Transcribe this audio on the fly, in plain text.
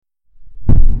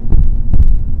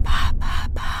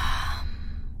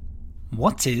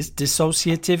What is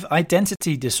dissociative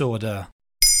identity disorder?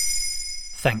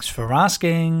 Thanks for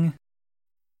asking.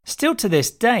 Still to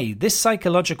this day, this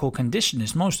psychological condition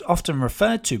is most often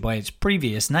referred to by its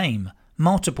previous name,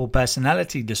 multiple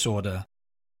personality disorder.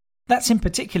 That's in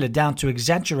particular down to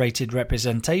exaggerated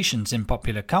representations in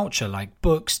popular culture like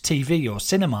books, TV or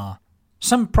cinema.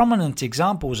 Some prominent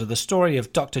examples are the story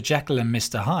of Dr. Jekyll and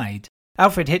Mr. Hyde,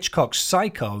 Alfred Hitchcock's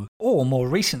Psycho, or more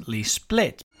recently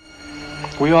Split.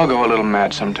 We all go a little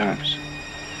mad sometimes.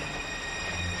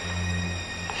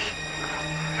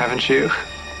 Haven't you?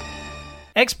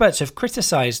 Experts have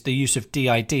criticized the use of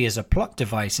DID as a plot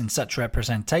device in such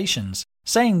representations,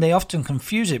 saying they often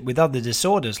confuse it with other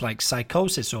disorders like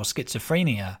psychosis or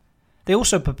schizophrenia. They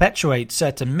also perpetuate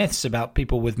certain myths about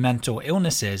people with mental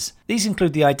illnesses. These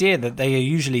include the idea that they are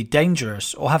usually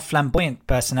dangerous or have flamboyant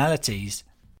personalities.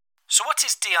 So what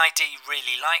is DID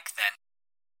really like then?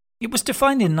 It was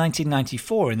defined in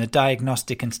 1994 in the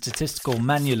Diagnostic and Statistical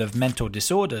Manual of Mental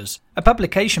Disorders, a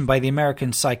publication by the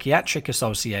American Psychiatric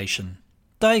Association.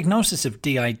 Diagnosis of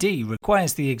DID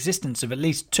requires the existence of at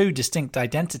least two distinct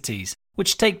identities,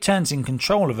 which take turns in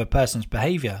control of a person's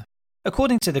behavior.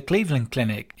 According to the Cleveland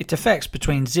Clinic, it affects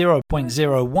between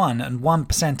 0.01 and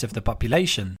 1% of the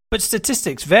population. But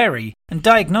statistics vary, and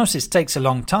diagnosis takes a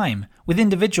long time, with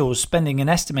individuals spending an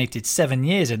estimated 7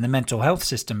 years in the mental health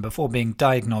system before being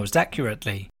diagnosed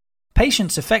accurately.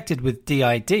 Patients affected with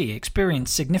DID experience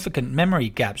significant memory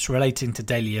gaps relating to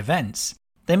daily events.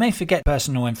 They may forget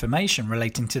personal information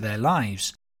relating to their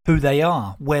lives, who they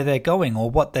are, where they're going, or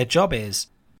what their job is.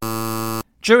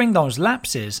 During those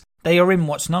lapses, they are in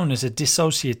what's known as a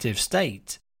dissociative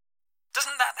state.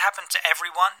 Doesn't that happen to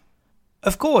everyone?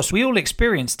 Of course, we all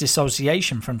experience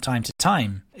dissociation from time to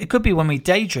time. It could be when we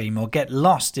daydream or get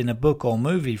lost in a book or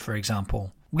movie, for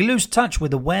example. We lose touch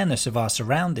with awareness of our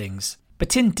surroundings.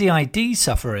 But in DID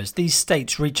sufferers, these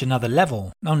states reach another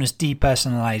level, known as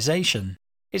depersonalization.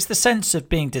 It's the sense of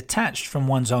being detached from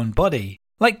one's own body,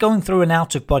 like going through an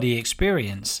out-of-body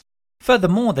experience.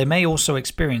 Furthermore, they may also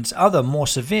experience other more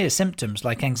severe symptoms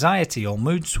like anxiety or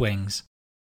mood swings.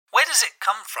 Where does it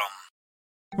come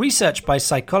from? Research by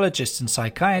psychologists and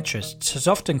psychiatrists has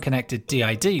often connected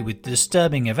DID with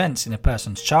disturbing events in a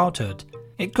person's childhood.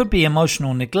 It could be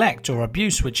emotional neglect or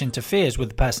abuse which interferes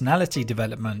with personality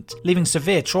development, leaving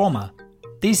severe trauma.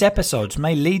 These episodes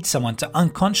may lead someone to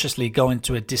unconsciously go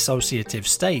into a dissociative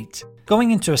state. Going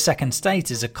into a second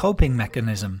state is a coping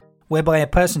mechanism, whereby a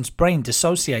person's brain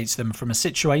dissociates them from a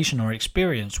situation or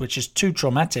experience which is too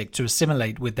traumatic to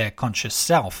assimilate with their conscious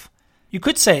self. You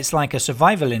could say it's like a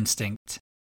survival instinct.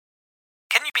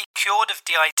 Can you be cured of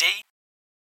DID?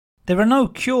 There are no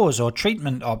cures or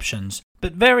treatment options,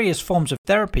 but various forms of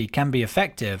therapy can be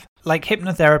effective, like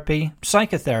hypnotherapy,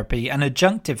 psychotherapy, and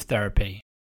adjunctive therapy.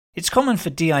 It's common for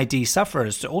DID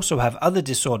sufferers to also have other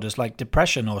disorders like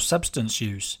depression or substance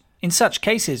use. In such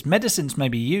cases, medicines may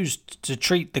be used to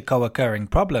treat the co-occurring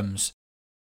problems.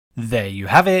 There you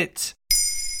have it.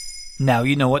 Now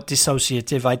you know what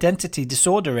dissociative identity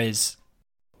disorder is.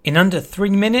 In under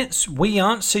 3 minutes, we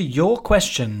answer your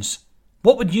questions.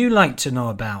 What would you like to know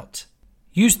about?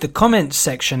 Use the comments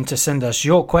section to send us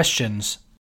your questions.